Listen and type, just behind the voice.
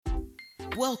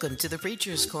Welcome to the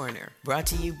Preacher's Corner, brought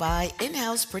to you by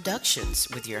In-House Productions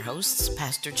with your hosts,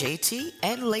 Pastor JT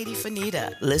and Lady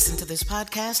Fanita. Listen to this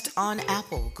podcast on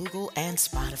Apple, Google, and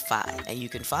Spotify. And you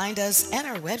can find us at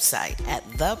our website at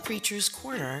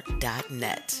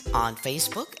thepreacherscorner.net, on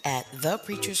Facebook at The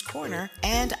Preacher's Corner,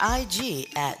 and IG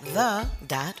at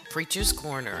the.Preacher's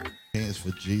Corner. Hands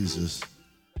for Jesus.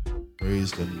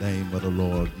 Praise the name of the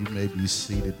Lord. You may be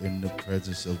seated in the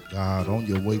presence of God. On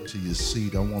your way to your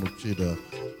seat, I want you to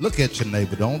look at your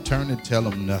neighbor. Don't turn and tell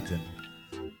him nothing.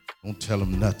 Don't tell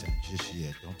him nothing just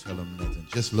yet. Don't tell him nothing.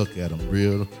 Just look at him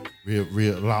real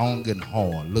long and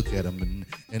hard. Look at him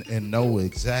and know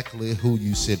exactly who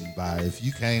you sitting by. If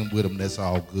you came with him, that's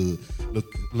all good.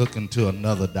 Look into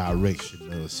another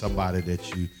direction or somebody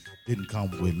that you didn't come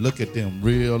with. Look at them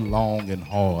real long and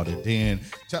hard, and then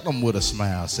tell them with a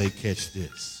smile, say, catch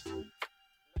this.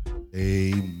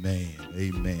 Amen.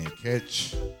 Amen.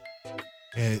 Catch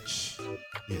this.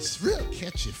 Real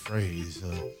catchy phrase.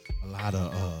 A lot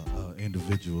of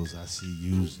individuals I see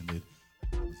using it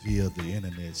via the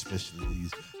internet, especially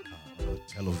these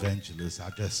televangelists.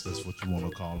 I guess that's what you want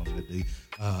to call them.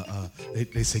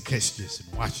 They say catch this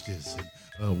and watch this,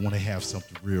 and when they have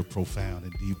something real profound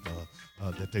and deep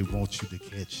that they want you to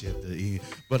catch at the end.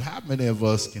 But how many of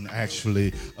us can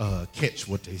actually catch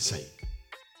what they say?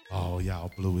 Oh,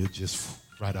 y'all blew it just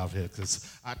right out here, because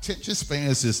our attention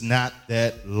spans is not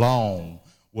that long,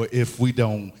 where if we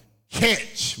don't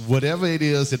catch whatever it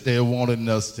is that they're wanting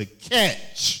us to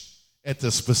catch at the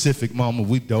specific moment,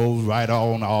 we doze right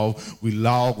on off, we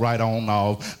log right on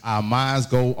off, our minds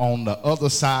go on the other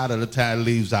side of the time,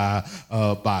 leaves our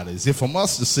bodies. If a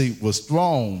mustard seed was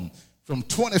thrown from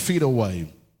 20 feet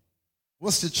away,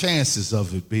 what's the chances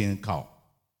of it being caught?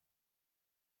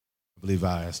 I believe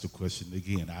I asked the question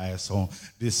again. I asked on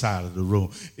this side of the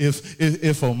room.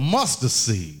 If a mustard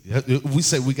seed, we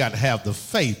say we got to have the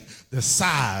faith, the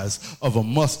size of a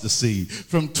mustard seed.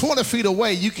 From 20 feet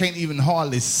away, you can't even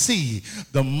hardly see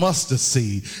the mustard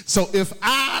seed. So if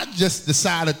I just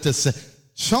decided to say,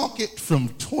 chunk it from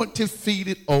 20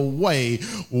 feet away,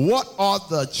 what are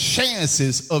the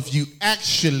chances of you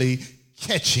actually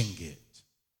catching it?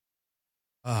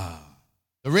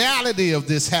 The reality of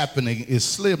this happening is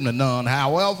slim to none.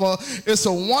 However, it's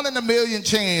a 1 in a million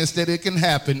chance that it can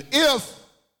happen if,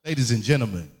 ladies and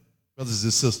gentlemen, brothers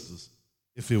and sisters,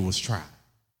 if it was tried.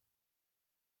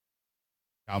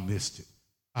 I missed it.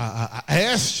 I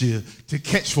asked you to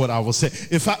catch what I was saying.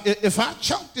 If I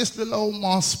chunk this little old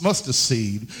mustard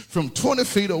seed from 20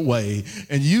 feet away,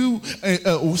 and you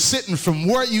sitting from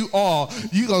where you are,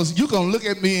 you're going to look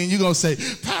at me and you're going to say,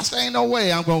 Pastor, ain't no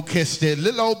way I'm going to catch that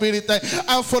little old bitty thing.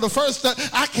 For the first time,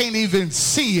 I can't even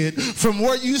see it from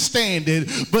where you standing.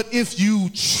 But if you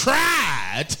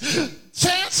tried,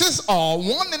 chances are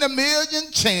 1 in a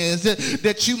million chance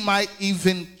that you might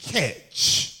even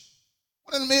catch.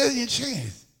 1 in a million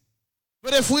chance.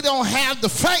 But if we don't have the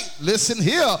faith, listen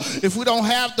here, if we don't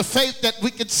have the faith that we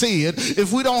could see it,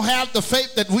 if we don't have the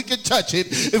faith that we could touch it,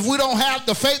 if we don't have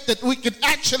the faith that we could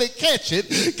actually catch it,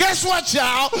 guess what,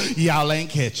 y'all? Y'all ain't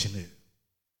catching it.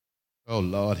 Oh,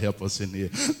 Lord, help us in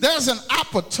here. There's an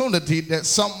opportunity that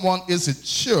someone isn't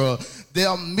sure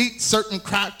they'll meet certain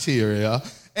criteria,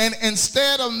 and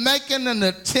instead of making an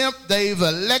attempt, they've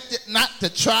elected not to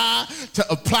try to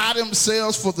apply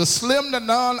themselves for the slim to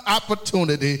none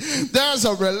opportunity. There's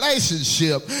a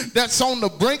relationship that's on the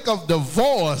brink of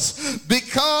divorce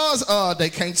because they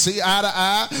can't see eye to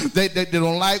eye. They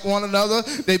don't like one another.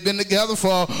 They've been together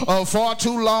for far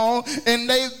too long, and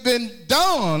they've been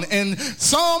done. And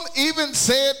some even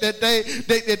said that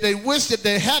they wish that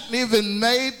they hadn't even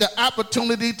made the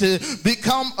opportunity to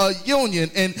become a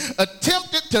union and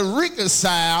attempted to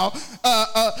reconcile,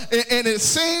 and it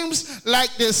seems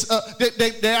like this.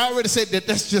 They already said that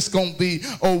that's just going to be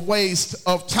a waste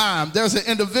of time. There's an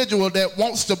individual that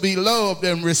wants to be loved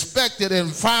and respected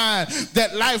and find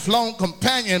that lifelong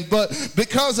companion, but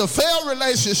because of failed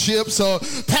relationships or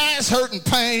past hurt and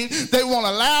pain, they won't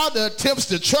allow the attempts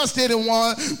to trust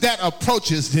anyone that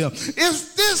approaches them.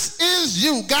 If this is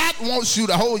you, God wants you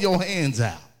to hold your hands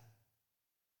out.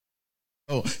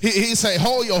 He say,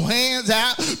 hold your hands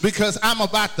out, because I'm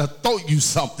about to throw you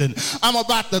something. I'm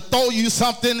about to throw you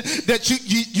something that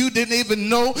you didn't even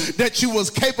know that you was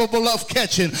capable of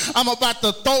catching. I'm about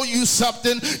to throw you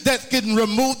something that can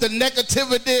remove the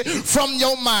negativity from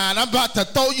your mind. I'm about to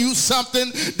throw you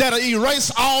something that'll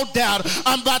erase all doubt.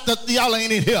 Y'all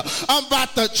ain't in here. I'm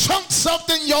about to chunk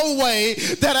something your way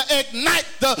that'll ignite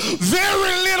the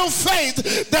very little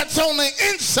faith that's on the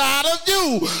inside of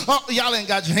you. Y'all ain't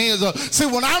got your hands up. See,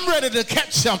 when I'm ready to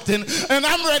catch something and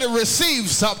I'm ready to receive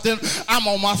something, I'm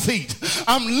on my feet.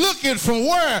 I'm looking from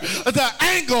where the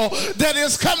angle that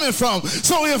is coming from.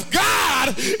 So if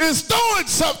God is doing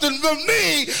something for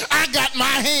me, I got my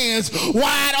hands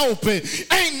wide open.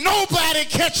 Ain't nobody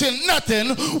catching nothing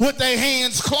with their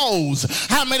hands closed.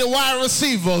 How many wide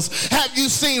receivers have you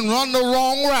seen run the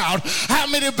wrong route? How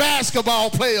many basketball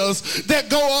players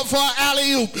that go up for an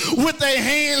alley-oop with their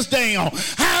hands down?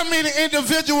 How many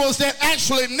individuals that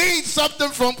actually need something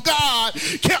from God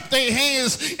kept their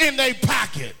hands in their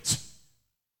pocket?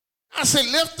 I say,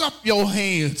 lift up your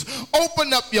hands,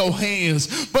 open up your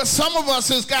hands. But some of us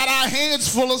has got our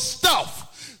hands full of stuff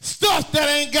that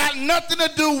ain't got nothing to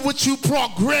do with you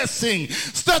progressing,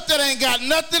 stuff that ain't got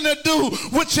nothing to do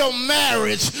with your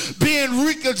marriage being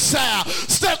reconciled,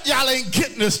 stuff y'all ain't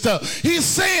getting this stuff. He's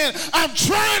saying, I'm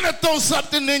trying to throw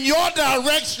something in your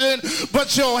direction,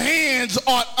 but your hands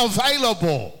aren't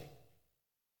available.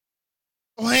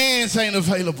 Your hands ain't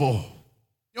available.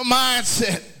 Your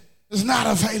mindset is not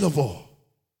available.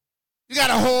 You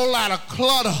got a whole lot of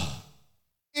clutter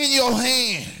in your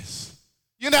hands.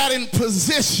 You're not in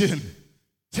position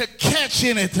to catch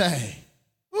anything.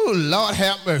 Oh, Lord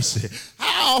have mercy.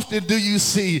 How often do you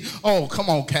see, oh, come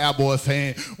on, Cowboy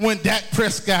fan, when Dak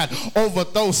Prescott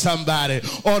overthrows somebody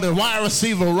or the wide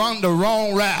receiver run the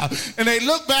wrong route and they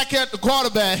look back at the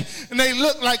quarterback and they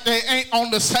look like they ain't on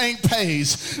the same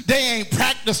page. They ain't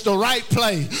practiced the right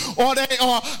play or they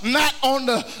are not on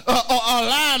the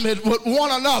alignment with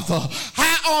one another.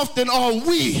 How often are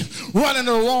we running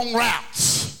the wrong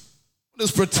routes? What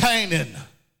is pertaining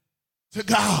to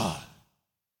God?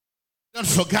 Done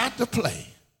forgot to play.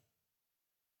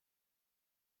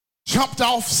 Jumped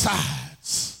off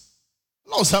sides.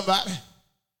 Hello, somebody.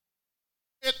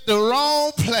 At the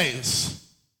wrong place.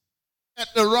 At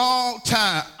the wrong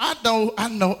time. I know.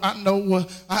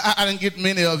 I didn't get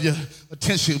many of your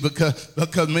attention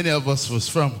because many of us was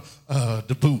from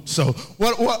the boot. So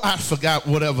what I forgot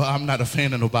whatever. I'm not a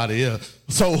fan of nobody else.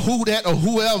 So who that or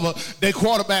whoever their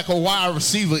quarterback or wide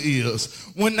receiver is,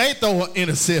 when they throw an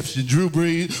interception, Drew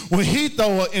Brees, when he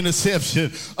throw an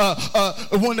interception,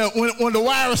 when the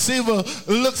wide receiver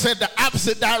looks at the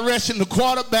opposite direction, the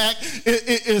quarterback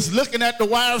is looking at the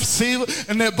wide receiver,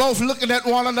 and they're both looking at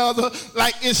one another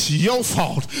like it's your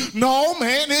fault. No,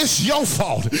 man, it's your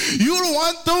fault. You the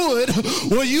one threw it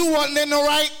when you wasn't in the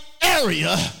right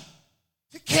area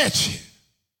to catch it.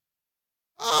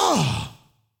 Oh.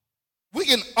 We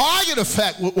can argue the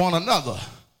fact with one another,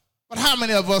 but how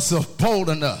many of us are bold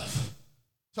enough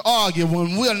to argue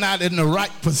when we're not in the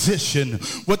right position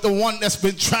with the one that's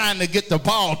been trying to get the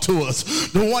ball to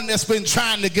us, the one that's been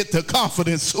trying to get the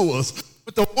confidence to us,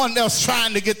 with the one that's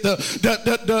trying to get the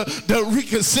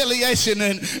reconciliation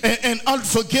and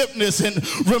unforgiveness and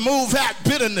remove that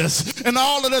bitterness and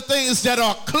all of the things that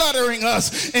are cluttering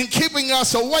us and keeping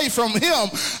us away from him?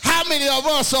 How many of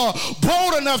us are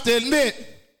bold enough to admit,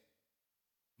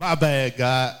 my bad,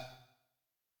 God.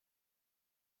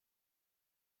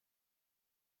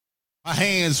 My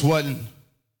hands wasn't.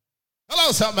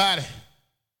 Hello, somebody.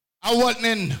 I wasn't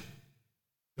in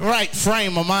the right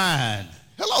frame of mind.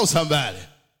 Hello, somebody.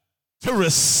 To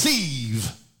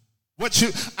receive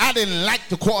I didn't like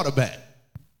the quarterback.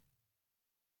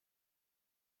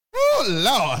 Oh,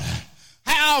 Lord.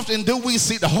 How often do we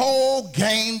see the whole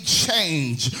game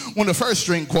change when the first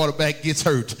string quarterback gets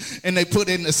hurt and they put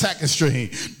in the second string?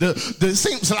 It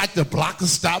seems like the blockers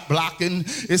stop blocking.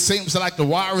 It seems like the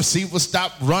wide receivers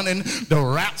stop running the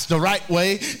routes the right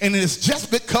way. And it's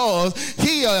just because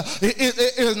he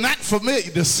is not familiar.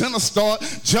 The center start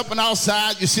jumping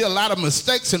outside. You see a lot of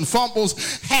mistakes and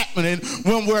fumbles happening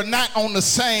when we're not on the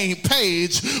same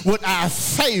page with our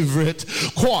favorite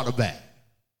quarterback.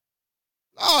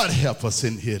 Lord, help us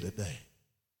in here today.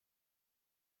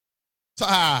 So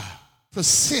our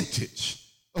percentage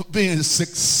of being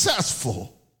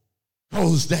successful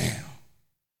goes down.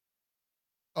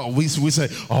 Oh, we say,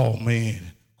 oh man,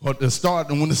 when the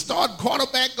starting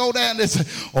quarterback go down, they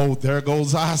say, oh, there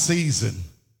goes our season.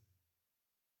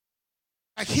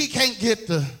 Like he can't get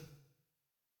the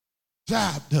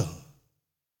job done.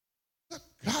 Good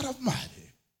God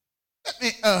Almighty. Let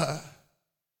me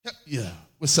help you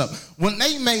with something. When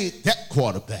they made that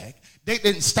quarterback, they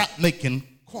didn't stop making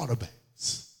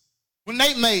quarterbacks. When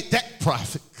they made that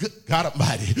prophet, good God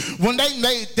Almighty, when they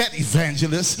made that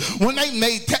evangelist, when they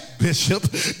made that bishop,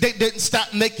 they didn't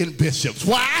stop making bishops.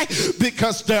 Why?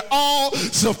 Because they're all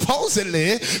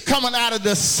supposedly coming out of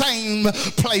the same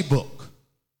playbook.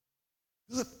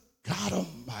 Good God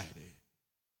Almighty.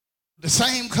 The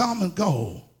same common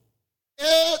goal.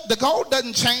 The goal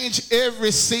doesn't change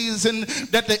every season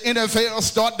that the NFL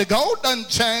starts. The goal doesn't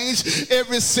change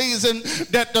every season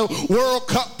that the World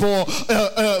Cup or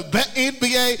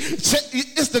NBA.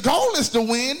 The goal is to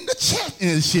win the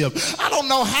championship. I don't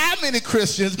know how many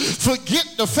Christians forget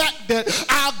the fact that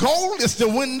our goal is to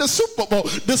win the Super Bowl.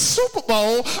 The Super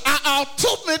Bowl, our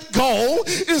ultimate goal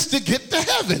is to get to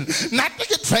heaven. Not to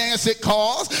get fancy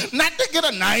cars, not to get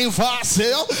a name for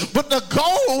ourselves, but the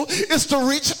goal is to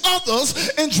reach others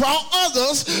and draw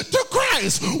others to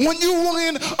Christ. When you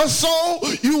win a soul,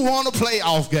 you want a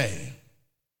playoff game.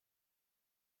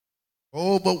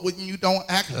 Oh, but when you don't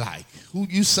act like who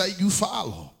you say you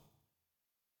follow,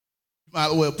 you might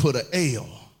as well put an L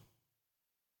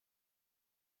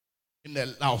in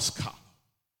that lost column.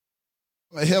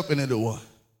 Am I helping anyone?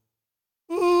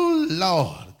 Oh,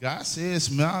 Lord. God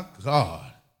says, my God,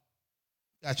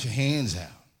 got your hands out.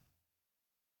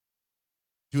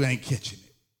 You ain't catching it.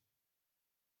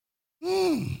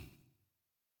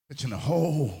 Catching a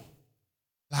whole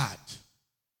lot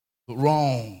of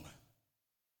wrong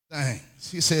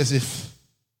things. He says, if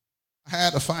I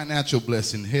had a financial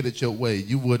blessing headed your way,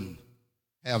 you wouldn't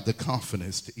have the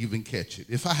confidence to even catch it.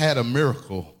 If I had a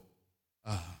miracle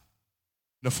in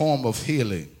the form of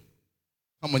healing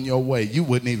coming your way, you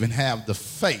wouldn't even have the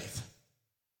faith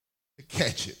to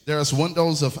catch it. There's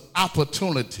windows of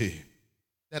opportunity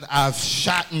that I've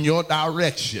shot in your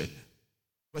direction,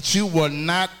 but you were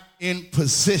not in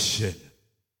position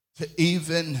to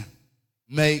even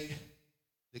make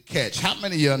the catch. How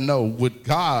many of you know with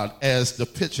God as the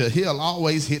pitcher, he'll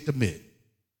always hit the mitt?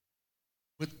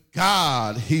 With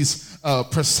God, he's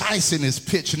precise in his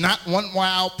pitch, not one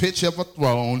wild pitch ever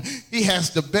thrown. He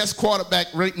has the best quarterback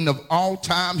rating of all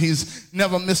time. He's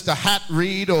never missed a hot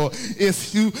read, or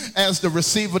if you, as the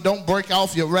receiver, don't break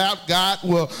off your route, God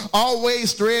will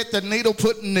always thread the needle,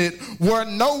 putting it where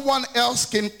no one else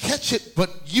can catch it but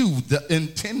you, the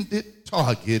intended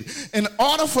target. In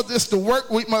order for this to work,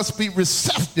 we must be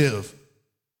receptive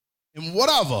in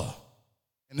whatever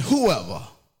and whoever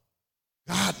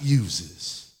God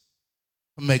uses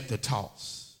to make the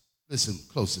toss. Listen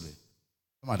closely.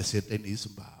 Somebody said they need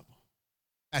some Bible.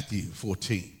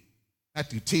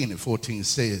 Matthew 10 and 14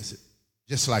 says it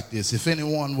just like this. If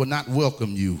anyone will not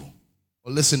welcome you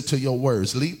or listen to your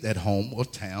words, leave that home or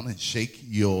town and shake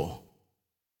your...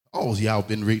 Oh, y'all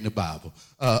been reading the Bible.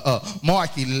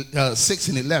 Mark 6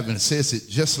 and 11 says it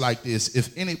just like this.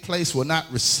 If any place will not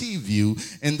receive you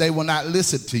and they will not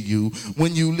listen to you,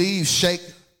 when you leave, shake...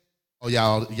 Oh,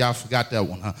 y'all forgot that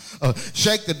one, huh?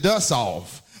 Shake the dust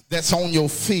off that's on your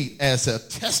feet as a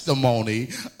testimony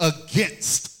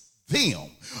against them.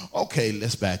 Okay,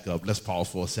 let's back up. Let's pause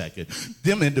for a second.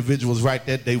 Them individuals right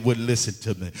there, they wouldn't listen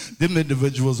to me. Them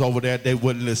individuals over there, they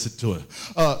wouldn't listen to it.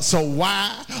 So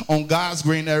why on God's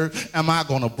green earth am I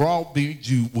going to browbeat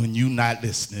you when you're not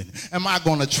listening? Am I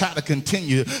going to try to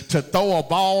continue to throw a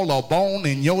ball or bone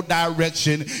in your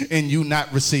direction and you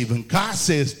not receiving? God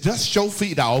says, dust your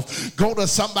feet off. Go to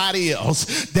somebody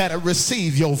else that'll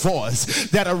receive your voice,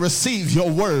 that'll receive your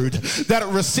word,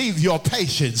 that'll receive your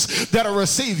patience, that'll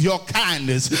receive your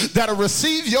kindness, that'll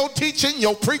receive your teaching,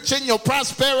 your preaching, your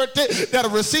prosperity,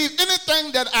 that'll receive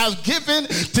anything that I've given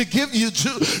to give you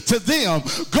to them.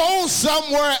 Go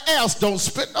somewhere else. Don't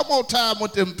spend no more time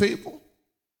with them people.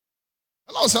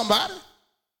 Hello, somebody.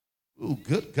 Oh,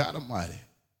 good God Almighty.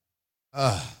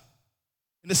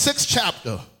 In the 6th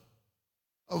chapter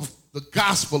of the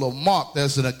Gospel of Mark,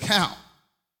 there's an account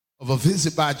of a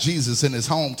visit by Jesus in his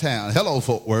hometown. Hello,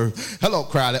 Fort Worth. Hello,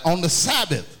 Crowley. On the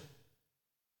Sabbath,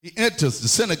 he enters the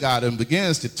synagogue and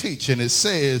begins to teach, and it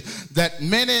says that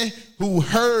many who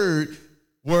heard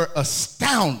were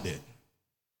astounded,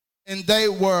 and they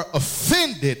were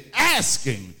offended,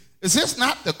 asking, is this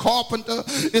not the carpenter?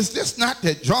 Is this not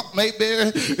that drunk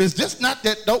Mayberry? Is this not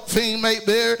that dope fiend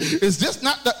Mayberry? Is this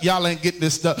not the... Y'all ain't getting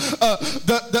this stuff.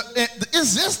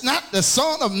 Is this not the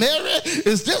son of Mary?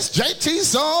 Is this JT's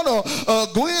son or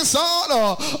Gwen's son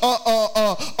or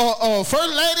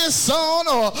First Lady's son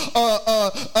or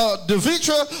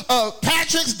Devitra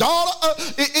Patrick's daughter?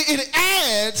 It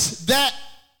adds that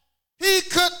he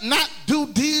could not do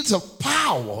deeds of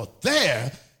power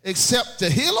there except to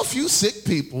heal a few sick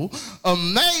people.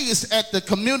 Amazed at the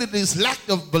community's lack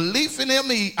of belief in him,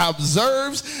 he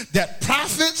observes that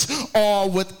prophets are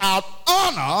without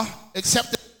honor except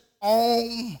in their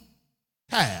own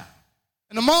town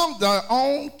and among their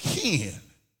own kin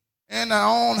and their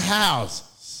own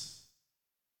houses.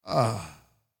 I'm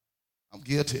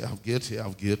guilty.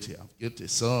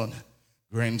 Son,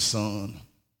 grandson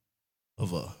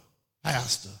of a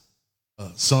pastor,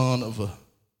 son of a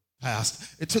Pastor,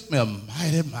 it took me a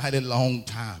mighty, mighty long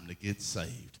time to get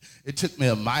saved. It took me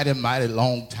a mighty, mighty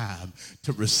long time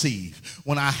to receive.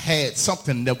 When I had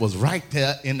something that was right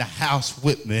there in the house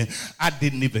with me, I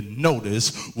didn't even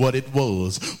notice what it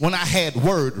was. When I had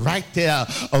word right there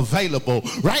available,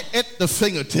 right at the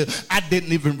fingertip, I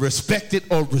didn't even respect it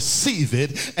or receive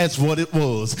it as what it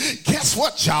was. Guess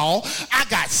what, y'all? I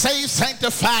got saved,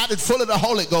 sanctified, and full of the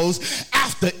Holy Ghost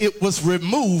after it was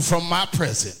removed from my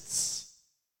presence.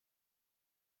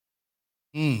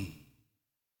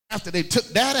 After they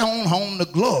took Daddy on home to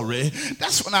glory,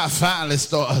 that's when I finally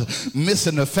started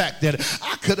missing the fact that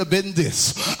I could have been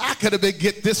this. I could have been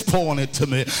get this pointed to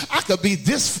me. I could be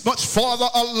this much farther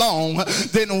along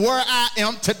than where I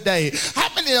am today.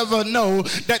 How many of us know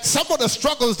that some of the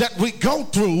struggles that we go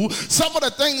through, some of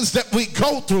the things that we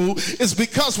go through is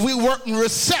because we weren't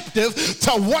receptive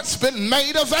to what's been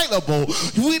made available.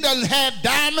 We done had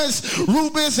diamonds,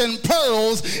 rubies, and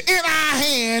pearls in our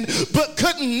hand, but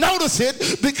couldn't notice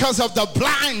it because of the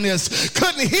blindness,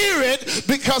 couldn't hear it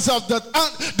because of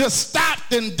the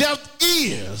stopped and deaf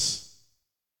ears.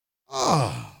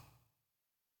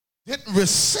 Didn't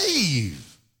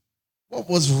receive what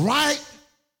was right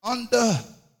under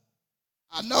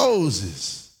our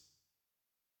noses.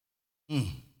 Is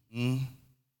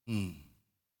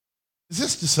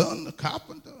this the son of the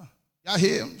carpenter? Y'all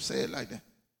hear him say it like that?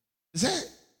 Is that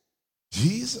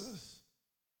Jesus?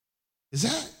 Is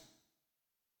that?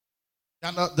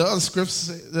 Y'all know the other scripture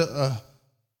says,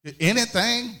 did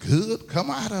anything good come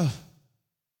out of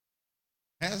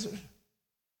Nazareth?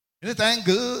 Anything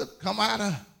good come out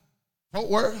of Fort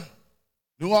Worth,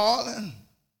 New Orleans,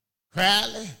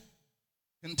 Crowley,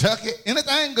 Kentucky?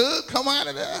 Anything good come out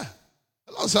of there?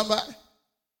 Hello, somebody.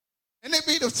 And they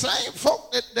be the same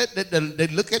folk that they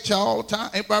look at you all the time.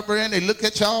 Ain't Barbara? They look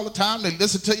at you all the time. They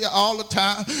listen to you all the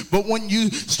time. But when you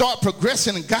start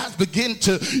progressing and God begin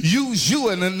to use you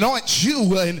and anoint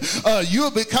you and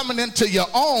you'll be coming into your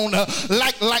own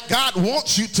like God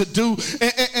wants you to do,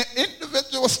 and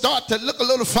individuals start to look a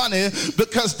little funny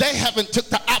because they haven't took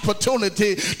the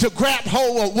opportunity to grab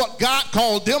hold of what God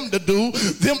called them to do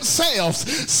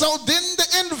themselves. So then the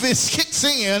envy kicks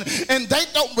in and they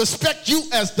don't respect you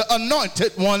as the anointed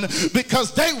one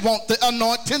because they want the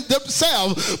anointing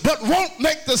themselves, but won't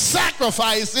make the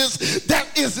sacrifices that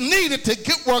is needed to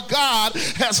get where God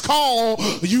has called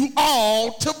you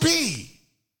all to be.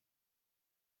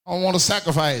 I don't want to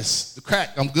sacrifice the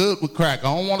crack. I'm good with crack.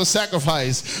 I don't want to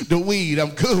sacrifice the weed.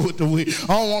 I'm good with the weed. I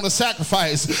don't want to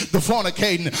sacrifice the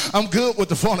fornicating. I'm good with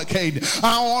the fornicating.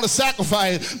 I don't want to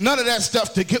sacrifice none of that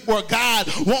stuff to get where God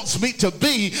wants me to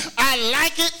be. I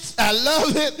like it. I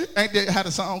love it. Ain't that how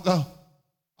the song go?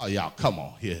 Oh, y'all, come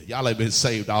on here. Y'all have been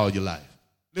saved all your life.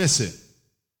 Listen.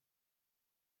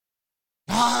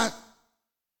 God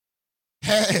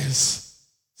has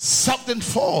something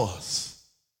for us.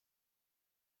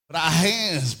 But our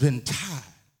hands been tied.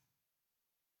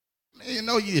 You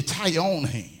know, you tie your own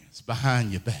hands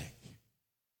behind your back.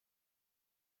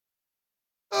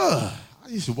 I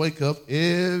used to wake up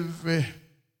every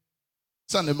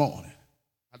Sunday morning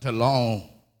after a long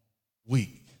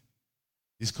week.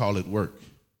 Just call it work,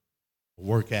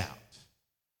 workout.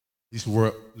 Used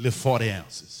to lift 40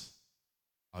 ounces.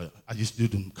 I used to do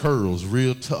them curls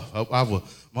real tough. My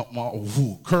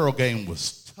curl game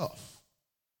was tough.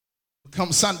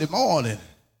 Come Sunday morning, it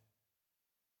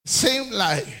seemed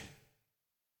like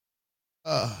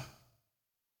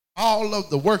all of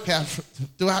the workout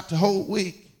throughout the whole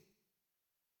week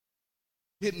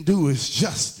didn't do its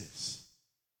justice.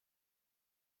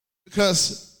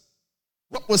 Because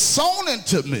what was sown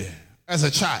into me as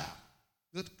a child,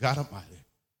 good God Almighty,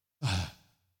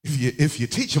 if you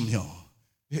teach them young,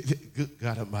 good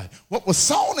God Almighty, what was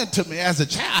sown into me as a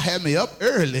child had me up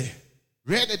early,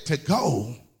 ready to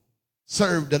go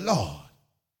serve the Lord.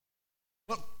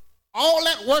 But all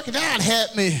that working out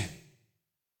had me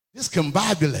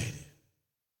discombobulated.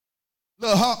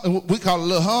 We call it a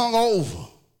little hungover.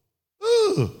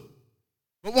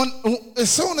 But as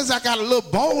soon as I got a little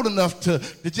bold enough to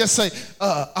just say,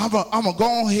 I'm going to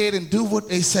go ahead and do what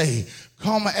they say,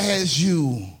 come as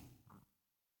you.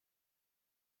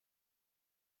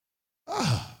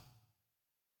 I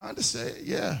understand,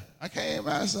 yeah, I came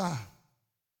as I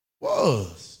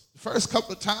was. First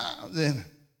couple of times, and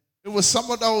it was some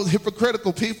of those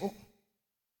hypocritical people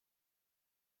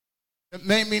that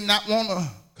made me not want to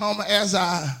come as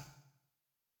I.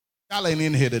 Y'all ain't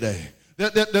in here today.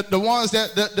 The ones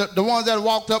that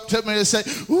walked up to me and said,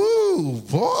 "Ooh,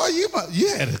 boy, you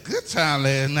had a good time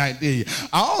last night, did you?"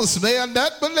 I don't smell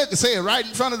nothing but liquor. Say it right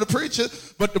in front of the preacher,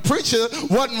 but the preacher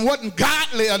wasn't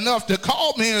godly enough to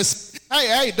call me and say,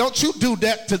 Hey, don't you do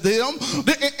that to them.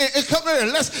 And come here,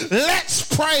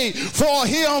 let's pray for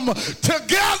him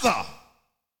together.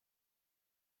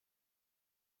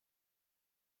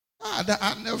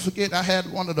 I'll never forget, I had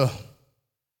one of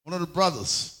the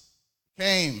brothers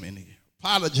came and he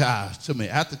apologized to me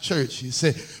after church. He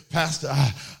said, Pastor,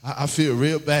 I feel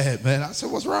real bad, man. I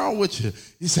said, what's wrong with you?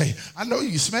 He said, I know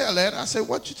you smell that. I said,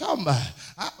 what you talking about?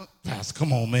 Pastor,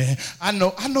 come on, man. I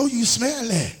know you smell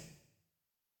that.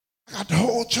 I got the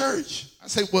whole church. I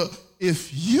said, well,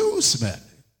 if you smell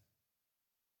it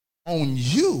on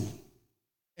you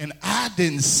and I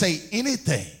didn't say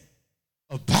anything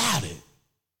about it,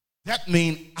 that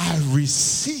means I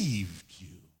received you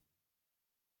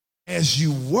as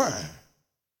you were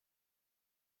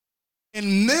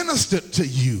and ministered to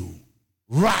you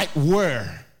right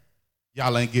where.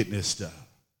 Y'all ain't getting this stuff.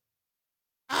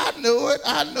 I knew it.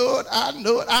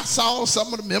 I saw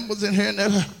some of the members in here and they're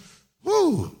like,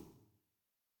 whoo.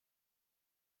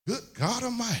 Good God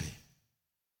Almighty.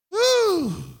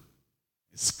 Woo.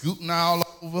 Scooting all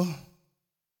over.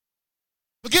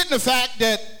 Forgetting the fact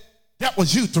that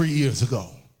was you 3 years ago.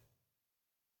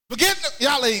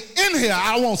 Y'all ain't in here.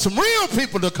 I want some real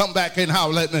people to come back and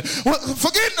holler at me.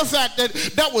 Forgetting the fact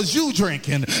that was you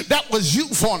drinking. That was you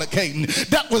fornicating.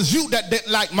 That was you that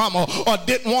didn't like mama or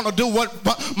didn't want to do what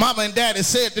mama and daddy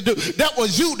said to do. That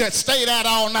was you that stayed out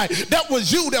all night. That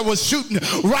was you that was shooting,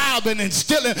 robbing, and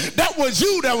stealing. That was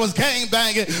you that was gang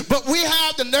banging. But we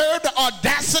have the nerve, the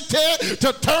audacity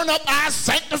to turn up our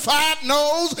sanctified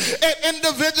nose at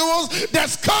individuals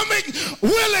that's coming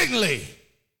willingly.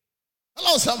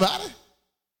 Hello, somebody.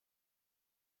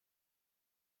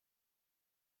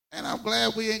 And I'm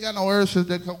glad we ain't got no urges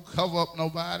that can cover up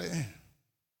nobody.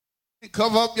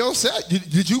 Cover up yourself.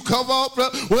 Did you cover up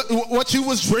what you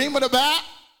was dreaming about?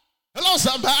 Hello,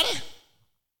 somebody.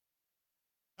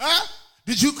 Huh?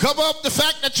 Did you cover up the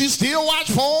fact that you still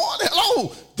watch porn?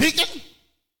 Hello, deacon.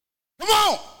 Come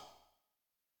on.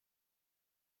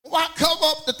 Why cover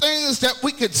up the things that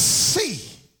we could see?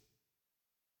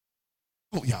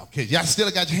 Oh, y'all, okay. Y'all still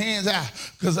got your hands out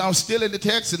because I'm still in the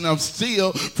text and I'm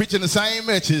still preaching the same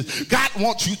message. God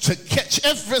wants you to catch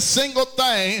every single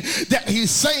thing that he's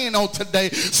saying on today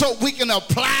so we can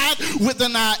apply it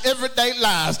within our everyday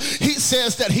lives. He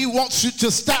says that he wants you to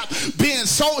stop being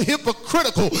so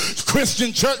hypocritical,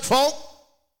 Christian church folk.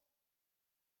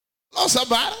 Hello,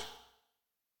 somebody.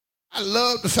 I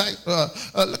love the fact,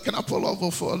 can I pull over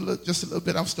for just a little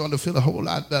bit? I'm starting to feel a whole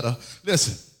lot better.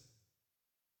 Listen.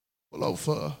 Pull over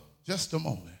for just a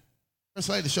moment. First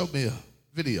lady showed me a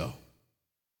video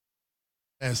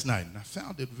last night, and I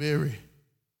found it very,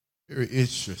 very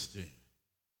interesting.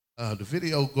 The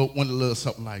video went a little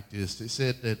something like this. They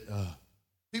said that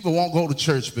people won't go to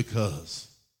church because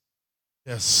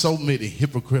there's so many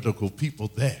hypocritical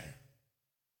people there.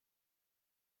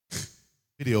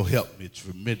 Video helped me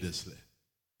tremendously.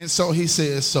 And so he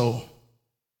says, so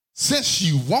since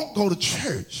you won't go to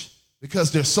church,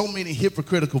 because there's so many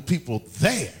hypocritical people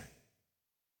there.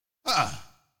 But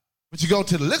you go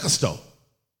to the liquor store,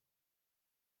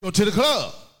 go to the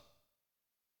club,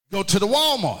 go to the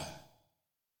Walmart,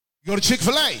 go to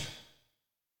Chick-fil-A.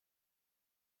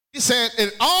 He said in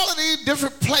all of these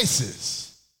different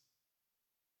places,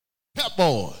 Pep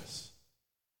Boys.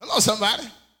 Hello, somebody.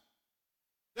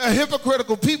 There are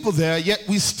hypocritical people there, yet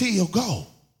we still go.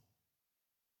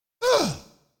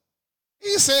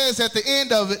 He says at the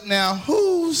end of it now,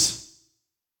 who's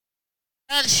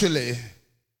actually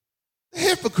the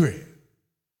hypocrite?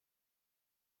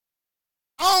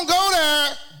 I don't go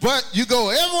there, but you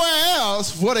go everywhere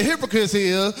else where the hypocrisy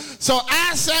is. So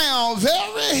I sound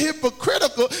very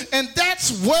hypocritical, and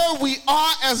that's where we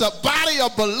are as a body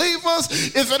of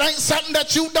believers. If it ain't something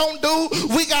that you don't do,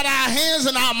 we got our hands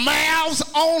and our mouths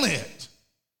on it.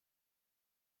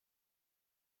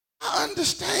 I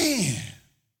understand.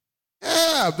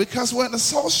 Yeah, because we're in a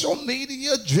social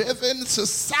media driven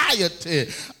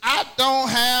society. I don't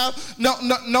have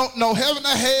no heaven or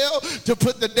hell to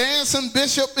put the dancing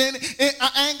bishop in.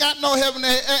 I ain't got no heaven or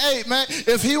hell. Hey, man,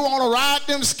 if he want to ride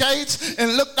them skates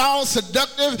and look all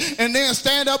seductive and then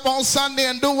stand up on Sunday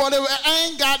and do whatever, I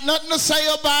ain't got nothing to say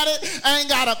about it. I ain't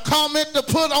got a comment to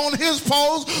put on his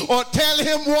post or tell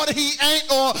him what he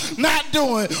ain't or not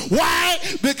doing. Why?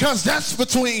 Because that's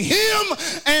between him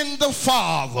and the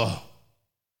Father.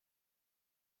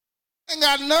 I ain't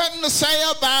got nothing to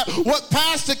say about what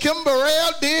Pastor Kim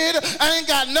Burrell did. I ain't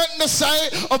got nothing to say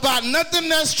about nothing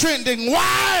that's trending.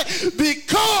 Why?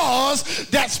 Because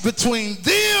that's between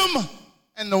them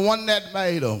and the one that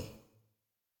made them.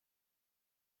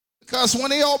 Because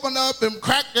when he opened up and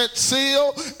cracked that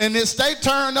seal and it stayed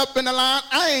turned up in the line,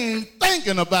 I ain't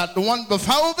thinking about the one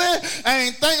before me. I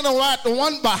ain't thinking about the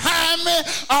one behind me.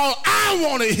 All I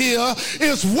want to hear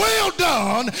is, well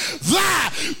done,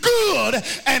 thy good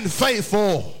and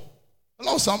faithful.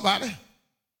 Hello, somebody.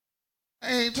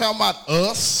 I ain't talking about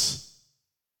us.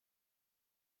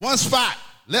 One spot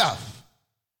left.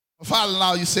 My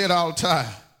father-in-law, you say it all the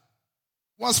time.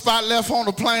 One spot left on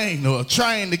the plane or a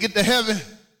train to get to heaven.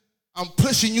 I'm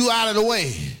pushing you out of the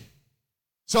way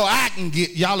so I can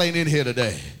get, y'all ain't in here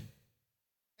today.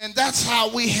 And that's how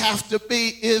we have to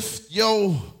be. If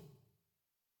your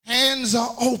hands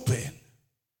are open,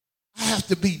 I have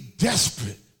to be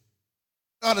desperate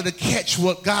in order to catch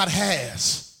what God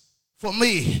has for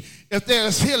me. If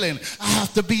there's healing, I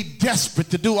have to be desperate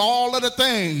to do all of the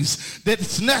things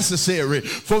that's necessary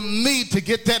for me to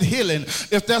get that healing.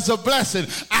 If there's a blessing,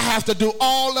 I have to do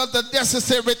all of the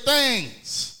necessary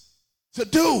things to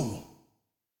do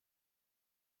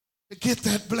to get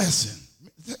that blessing.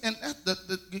 And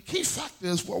the key factor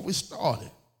is where we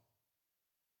started.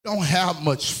 Don't have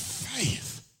much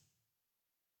faith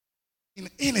in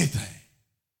anything.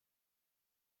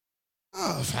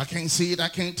 Oh, if I can't see it, I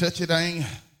can't touch it, I ain't.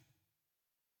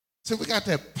 So we got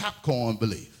that popcorn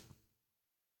belief.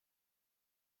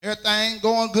 Everything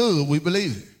going good, we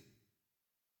believe it.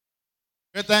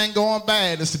 Everything going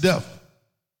bad, it's the devil.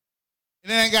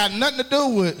 And it ain't got nothing to do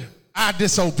with our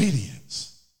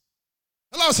disobedience.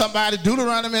 Hello, somebody.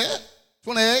 Deuteronomy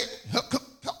 28.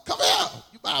 Come here,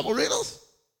 you Bible readers.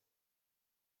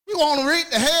 We want to read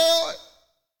the hell,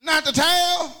 not the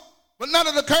tail, but none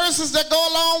of the curses that go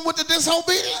along with the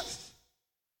disobedience.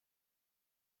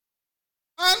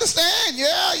 I understand.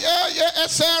 Yeah.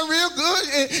 That sounds real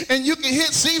good. And you can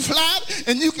hit C-flat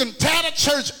and you can tear the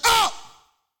church up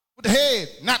with the head,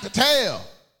 not the tail.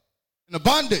 And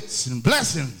abundance and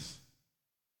blessings.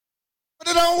 But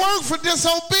it don't work for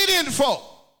disobedient folk.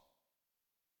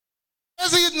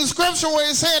 There's in the scripture where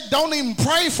it said, don't even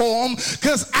pray for them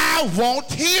because I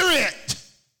won't hear it.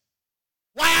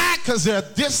 Why? Because they're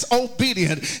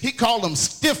disobedient. He called them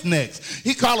stiff-necks.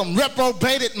 He called them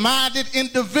reprobated-minded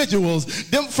individuals.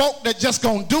 Them folk that just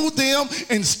gonna do them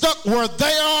and stuck where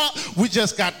they are. We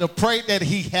just got to pray that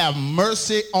he have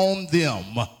mercy on them.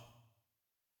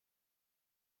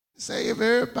 Save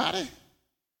everybody. It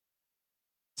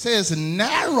says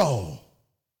narrow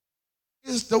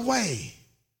is the way.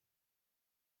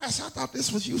 I thought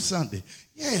this was you Sunday.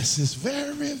 Yes, it's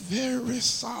very, very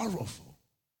sorrowful.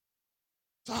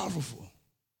 Sorrowful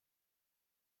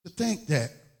to think that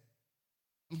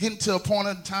I'm getting to a point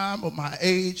in time of my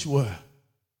age where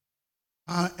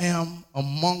I am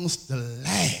amongst the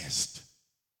last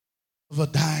of a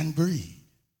dying breed.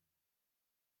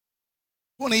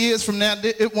 20 years from now,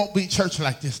 it won't be church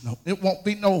like this. No, it won't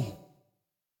be no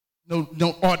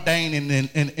ordaining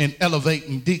and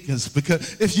elevating deacons,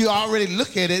 because if you already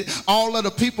look at it, all of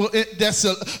the people that's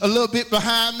a little bit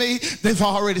behind me, they've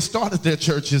already started their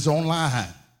churches online.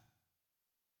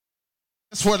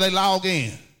 That's where they log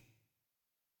in.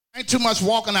 Ain't too much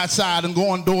walking outside and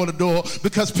going door to door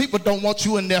because people don't want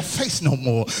you in their face no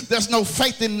more. There's no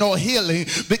faith in no healing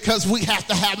because we have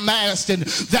to have masks and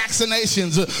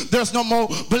vaccinations. There's no more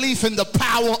belief in the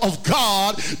power of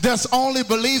God. There's only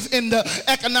belief in the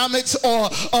economics or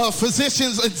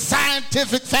physicians and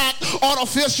scientific fact,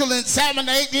 artificial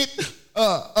inseminated,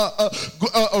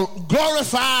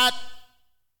 glorified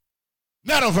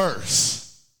metaverse.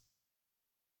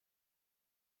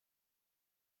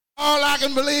 All I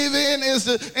can believe in is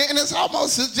and it's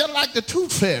almost just like the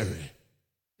tooth fairy.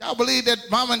 Y'all believe that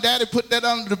mom and daddy put that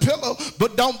under the pillow,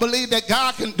 but don't believe that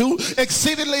God can do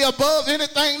exceedingly above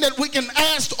anything that we can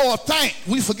ask or think.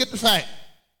 We forget the fact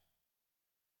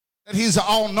that he's an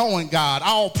all-knowing God,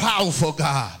 all-powerful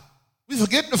God. We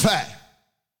forget the fact.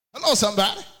 Hello,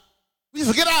 somebody. We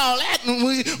forget all that and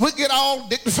we get all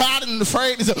dignified and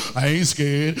afraid. I ain't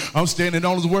scared. I'm standing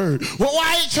on his word. Well,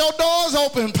 why ain't your doors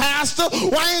open, pastor?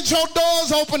 Why ain't your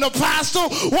doors open, apostle?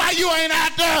 Why you ain't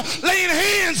out there laying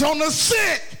hands on the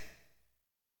sick?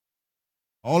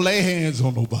 Don't lay hands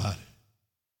on nobody.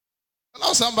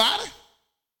 Hello, somebody.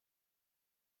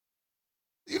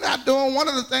 You're not doing one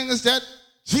of the things that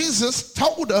Jesus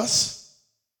told us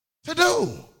to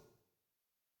do.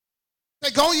 Say,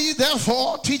 go ye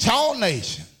therefore, teach all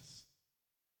nations,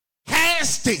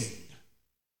 casting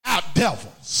out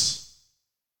devils.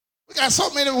 We got so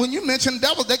many, when you mention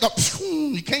devils, they go,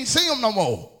 you can't see them no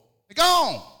more. They're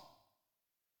gone.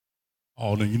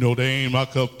 Oh, then you know they ain't my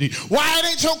cup of tea. Why it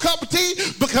ain't your cup of tea?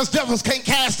 Because devils can't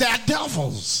cast out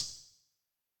devils.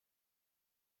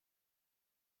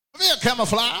 Come here,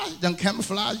 camouflage. Don't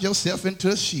camouflage yourself into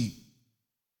a sheep.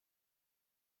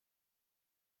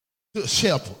 to a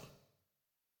shepherd.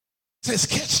 Says,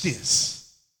 catch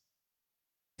this.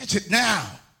 Catch it now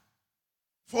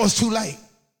before it's too late.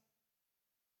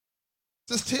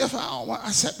 Says, Tiff,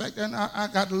 I sat back there and I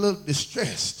got a little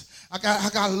distressed. I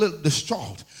got a little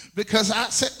distraught because I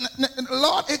said,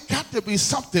 Lord, it got to be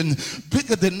something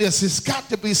bigger than this. It's got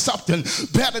to be something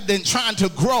better than trying to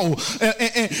grow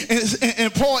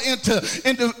and pour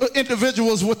into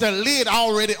individuals with their lid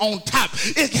already on top.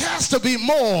 It has to be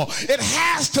more. It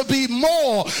has to be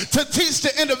more to teach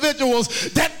the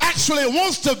individuals that actually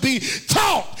wants to be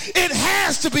taught. It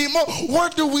has to be more. Where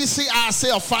do we see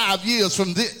ourselves 5 years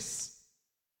from this?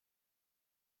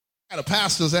 Got a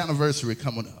pastor's anniversary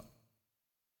coming up.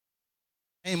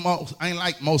 Ain't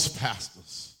like most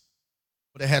pastors,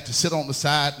 but they had to sit on the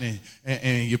side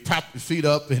and you prop your feet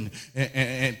up and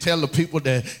tell the people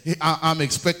that I'm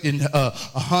expecting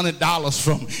 $100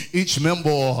 from each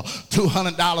member or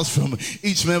 $200 from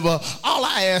each member. All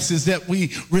I ask is that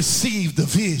we receive the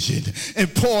vision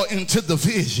and pour into the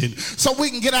vision so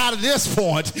we can get out of this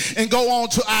point and go on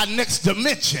to our next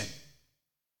dimension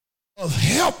of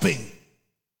helping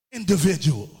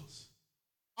individuals.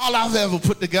 All I've ever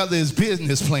put together is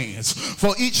business plans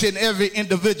for each and every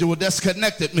individual that's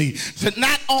connected me to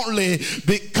not only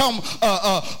become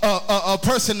a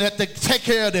person that they take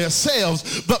care of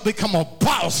themselves, but become a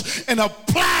boss and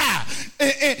apply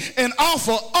and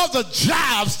offer other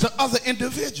jobs to other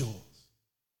individuals.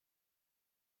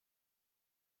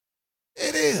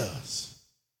 It is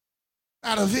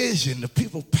not a vision. The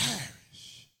people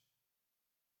perish.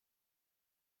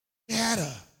 We had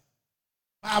a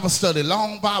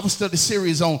long Bible study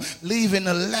series on leaving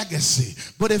a legacy.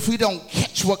 But if we don't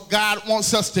catch what God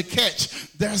wants us to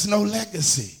catch, there's no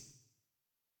legacy.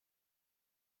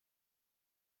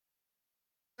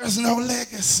 There's no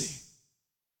legacy.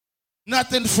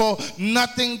 Nothing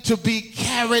to be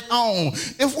carried on.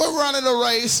 If we're running a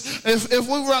race, if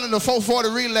we're running a 440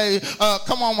 relay,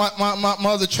 come on, my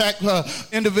other track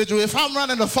individual. If I'm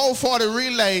running a 440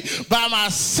 relay by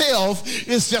myself,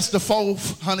 it's just a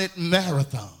 400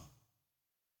 marathon.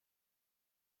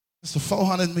 It's a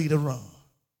 400-meter run.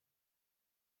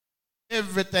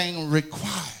 Everything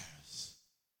requires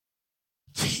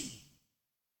team.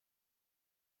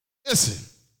 Listen.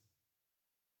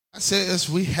 I says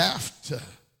we have to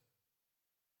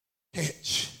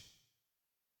catch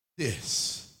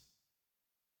this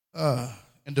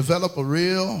and develop a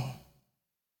real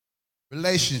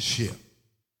relationship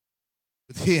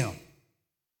with him.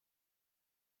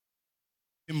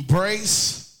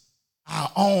 Embrace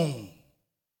our own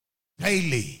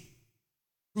daily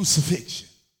crucifixion.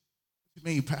 What do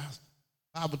you mean, Pastor?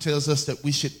 The Bible tells us that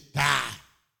we should die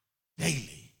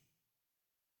daily.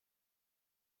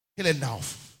 Killing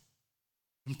off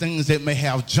some things that may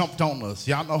have jumped on us.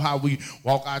 Y'all know how we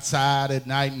walk outside at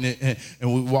night and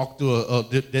we walk through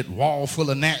that wall full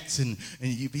of gnats and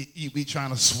you be trying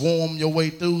to swarm your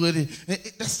way through it.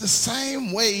 That's the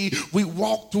same way we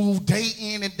walk through day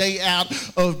in and day out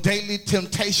of daily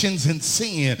temptations and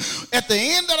sin. At the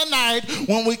end of the night,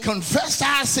 when we confess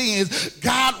our sins,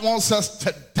 God wants us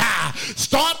to die.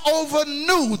 Start over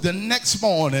new the next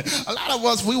morning. A lot of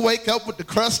us, we wake up with the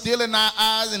crust still in our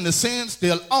eyes and the sin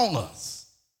still on us.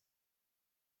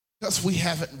 Because we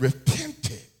haven't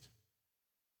repented.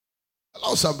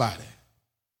 Hello, somebody.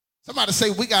 Somebody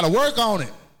say, we got to work on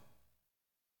it.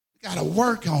 We got to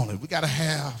work on it. We got to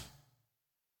have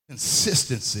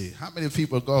consistency. How many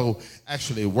people go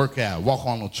actually work out, walk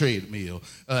on a treadmill,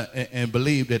 and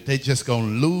believe that they just going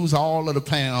to lose all of the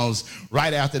pounds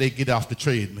right after they get off the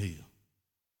treadmill?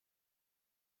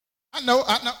 I know.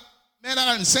 Man,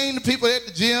 I done seen the people at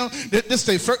the gym that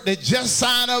they just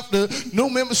sign up the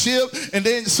new membership, and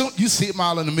then soon you see them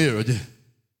all in the mirror.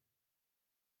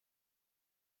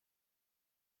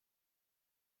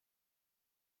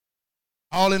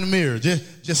 All in the mirror.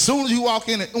 Just soon as you walk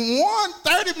in,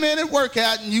 30-minute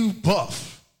workout and you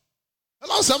buff.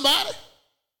 Hello, somebody.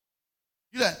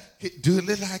 You like, do it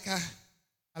look like I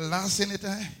lost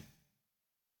anything?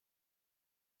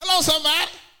 Hello, somebody.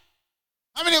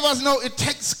 How many of us know it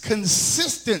takes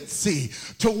consistency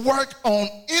to work on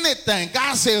anything?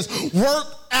 God says, work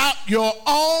out your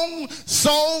own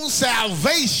soul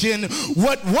salvation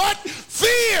with what?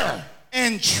 Fear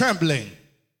and trembling.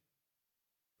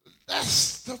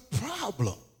 That's the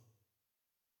problem.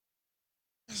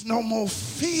 There's no more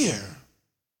fear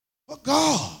for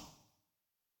God.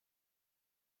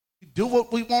 We do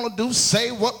what we want to do,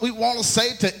 say what we want to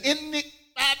say to anybody.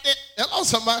 Hello,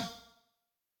 somebody.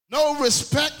 No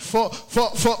respect for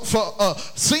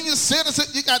senior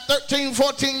citizens. You got 13,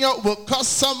 14-year-old will cuss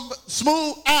some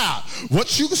smooth out.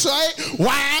 What you say?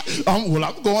 Why? Well,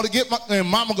 I'm going to get my, and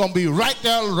mama going to be right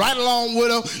there, right along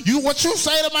with him. What you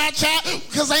say to my child?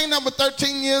 Because they ain't number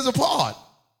 13 years apart.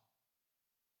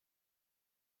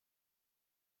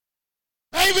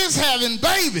 Babies having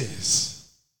babies.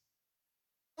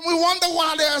 And we wonder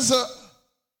why there's a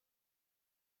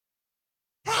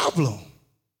problem.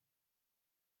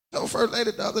 I told First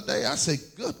Lady the other day, I said,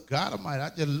 good God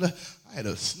Almighty, I had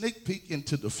a sneak peek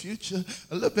into the future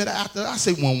a little bit after. I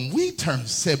said, when we turn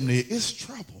 70, it's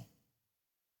trouble.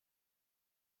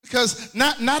 Because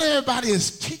not everybody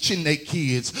is teaching their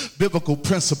kids biblical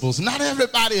principles. Not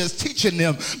everybody is teaching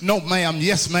them, no ma'am,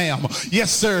 yes ma'am,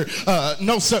 yes sir,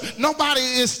 no sir. Nobody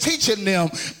is teaching them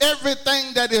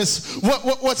everything that is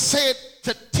what's said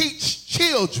to teach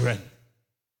children.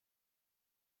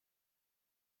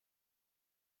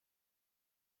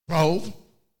 Bro,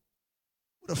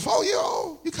 with a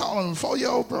 4-year-old, you calling him a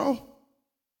 4-year-old, bro?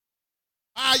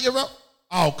 5-year-old?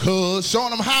 Oh, cuz, showing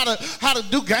them how to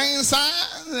do gang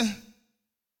signs.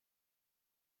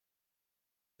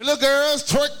 The little girls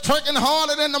twerking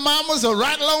harder than the mamas or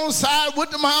right alongside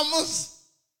with the mamas.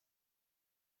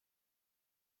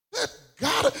 Good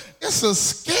God, it's a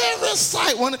scary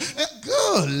sight.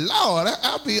 Good Lord,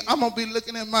 I'm going to be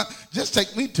looking at just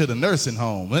take me to the nursing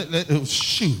home.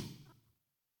 Shoot.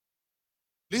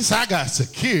 At least I got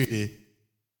security.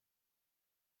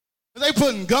 They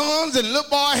putting guns in little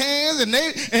boy hands, and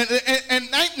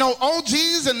ain't no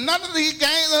OGs and none of these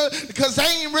gangs because they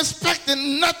ain't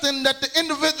respecting nothing that the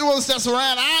individuals that's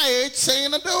around our age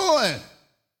saying or doing.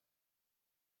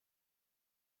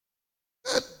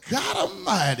 Good God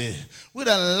Almighty, we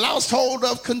done lost hold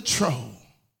of control.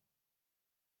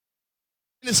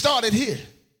 And it started here.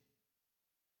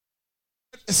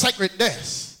 The sacred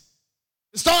death.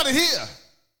 It started here.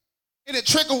 And it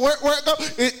trickles where it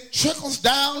goes. It trickles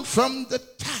down from the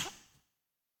top.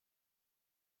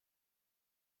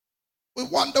 We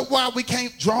wonder why we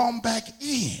can't draw them back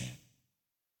in.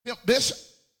 Bishop,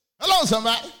 hello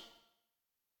somebody.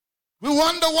 We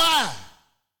wonder why.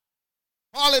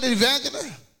 Call it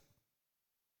evangelist.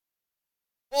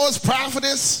 Or it's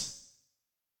prophetess.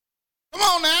 Come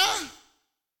on now.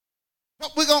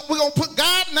 We're gonna put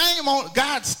God's name on it,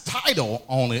 God's title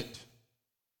on it.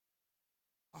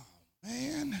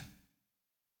 Man,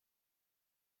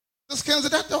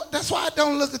 that's why it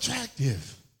don't look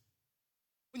attractive.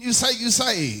 When you say you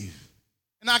saved,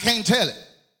 and I can't tell it.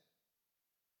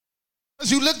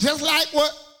 Because you look just like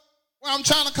where I'm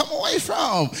trying to come away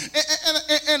from.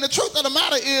 And the truth of the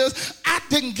matter is, I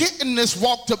didn't get in this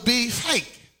walk to be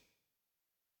fake.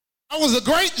 I was a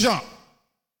great jump.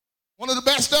 One of the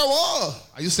best there was.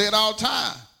 I used to say it all the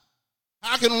time.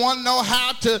 How can one know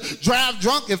how to drive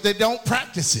drunk if they don't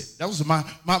practice it? That was my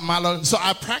learning. So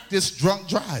I practiced drunk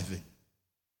driving.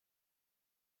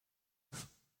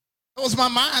 That was my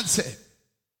mindset.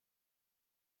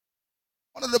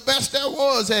 One of the best there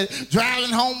was at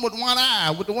driving home with one eye,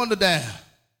 with the window down.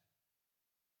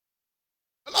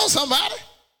 Hello, somebody.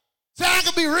 See, I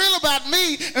can be real about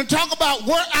me and talk about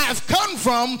where I've come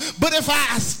from, but if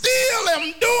I still am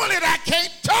doing it, I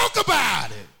can't talk about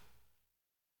it.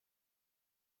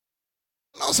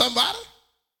 Hello, somebody.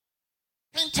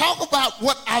 Can't talk about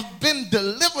what I've been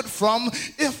delivered from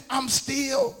if I'm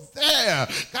still there.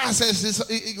 God says,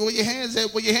 where your hands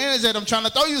at? Where your hands at? I'm trying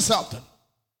to throw you something.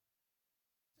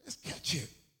 Just catch it.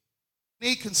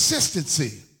 Need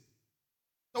consistency.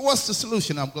 So what's the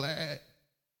solution? I'm glad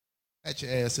that you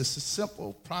asked. It's a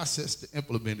simple process to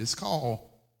implement. It's called,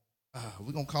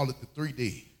 we're going to call it the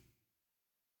 3D.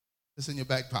 It's in your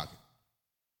back pocket.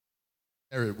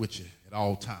 Carry it with you at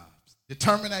all times.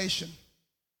 Determination,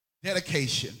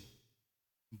 dedication,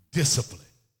 discipline.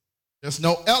 There's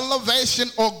no elevation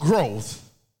or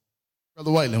growth,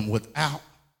 Brother Wayland, without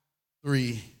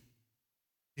 3D.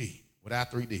 Without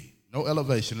 3D. No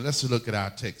elevation. Let's look at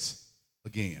our text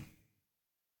again.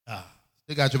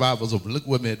 Still got your Bibles open. Look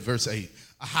with me at verse 8.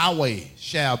 A highway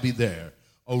shall be there,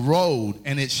 a road,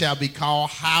 and it shall be called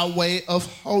highway of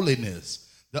holiness.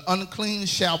 The unclean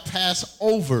shall pass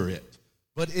over it,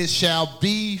 but it shall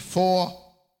be for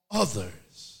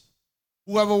others.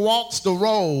 Whoever walks the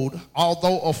road,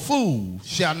 although a fool,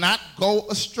 shall not go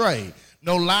astray.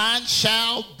 No lion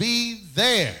shall be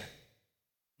there,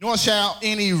 nor shall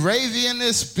any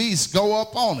ravenous beast go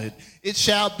up on it. It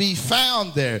shall be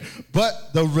found there,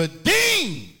 but the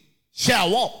redeemed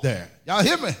shall walk there. Y'all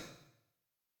hear me?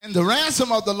 And the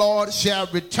ransom of the Lord shall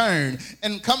return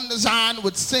and come to Zion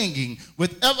with singing,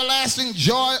 with everlasting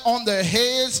joy on their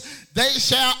heads. They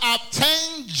shall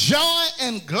obtain joy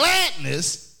and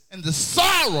gladness, and the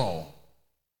sorrow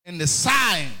and the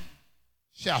sighing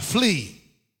shall flee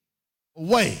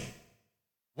away.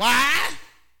 Why?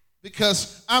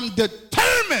 Because I'm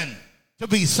determined to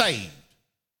be saved.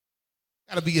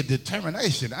 Got to be a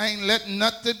determination. I ain't letting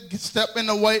nothing step in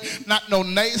the way, not no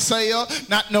naysayer,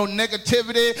 not no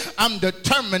negativity. I'm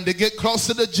determined to get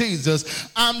closer to Jesus.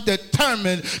 I'm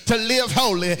determined to live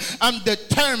holy. I'm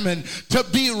determined to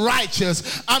be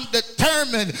righteous. I'm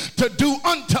determined to do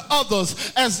unto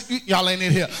others as y'all ain't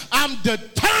in here. I'm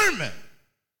determined.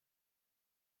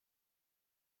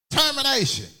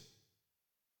 Determination.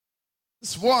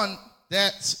 It's one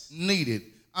that's needed.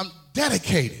 I'm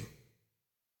dedicated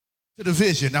to the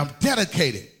vision. I'm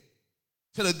dedicated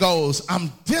to the goals. I'm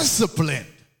disciplined.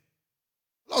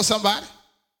 Hello, somebody.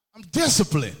 I'm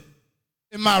disciplined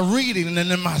in my reading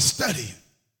and in my studying.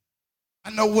 I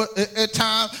know what at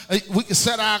times we can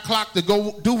set our clock to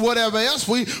go do whatever else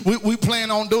we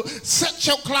plan on doing. Set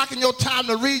your clock and your time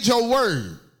to read your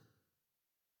word.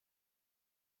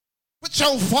 Put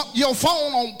your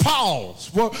phone on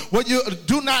pause where you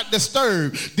do not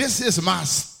disturb. This is my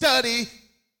study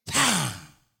time.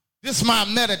 This is my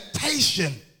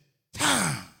meditation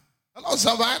time. Hello,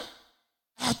 somebody.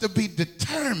 I have to be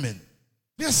determined,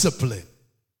 disciplined,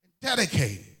 and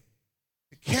dedicated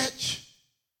to catch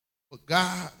what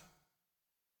God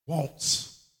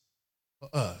wants for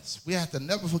us. We have to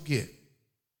never forget.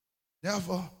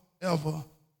 Never, ever,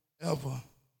 ever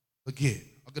forget.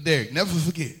 Uncle Derek, never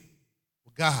forget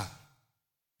what God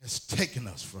has taken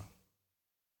us from.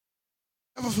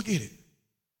 Never forget it.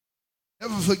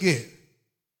 Never forget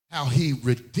how he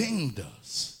redeemed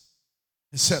us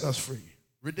and set us free.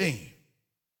 Redeemed.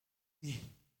 He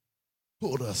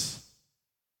pulled us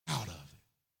out of it.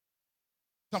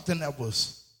 Something that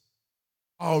was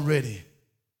already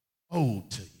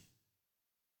owed to you.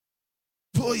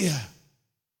 Pull you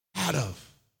out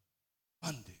of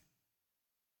bondage.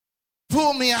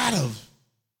 Pull me out of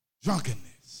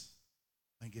drunkenness.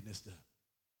 I ain't getting this done.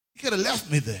 He could have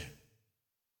left me there.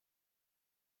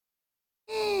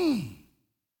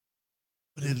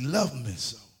 But it loved me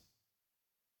so.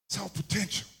 It saw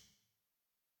potential.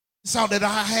 It saw that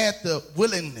I had the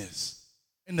willingness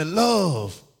and the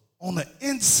love on the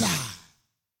inside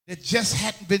that just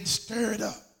hadn't been stirred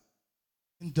up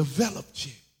and developed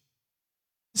yet.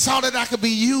 It saw that I could be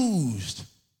used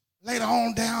later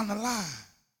on down the line.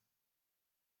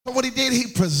 So what he did, he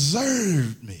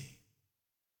preserved me.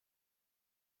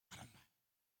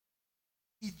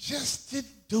 He just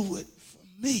didn't do it for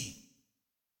me.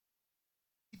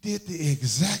 He did the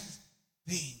exact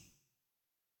thing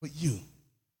for you.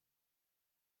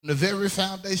 From the very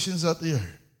foundations of the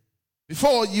earth.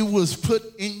 Before you was put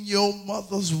in your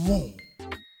mother's womb,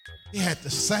 he had the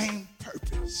same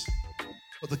purpose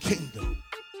for the kingdom,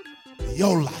 for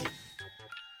your life,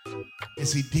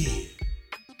 as he did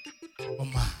for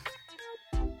mine.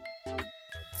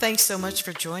 Thanks so much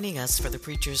for joining us for the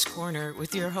Preacher's Corner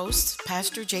with your hosts,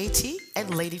 Pastor JT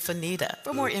and Lady Fanita.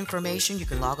 For more information, you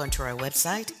can log on to our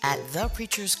website at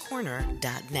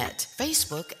thepreacherscorner.net,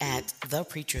 Facebook at The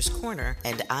Preacher's Corner,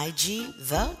 and IG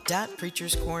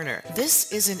The.Preacher's Corner.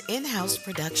 This is an in-house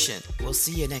production. We'll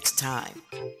see you next time.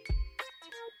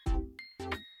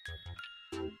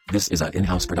 This is an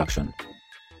in-house production.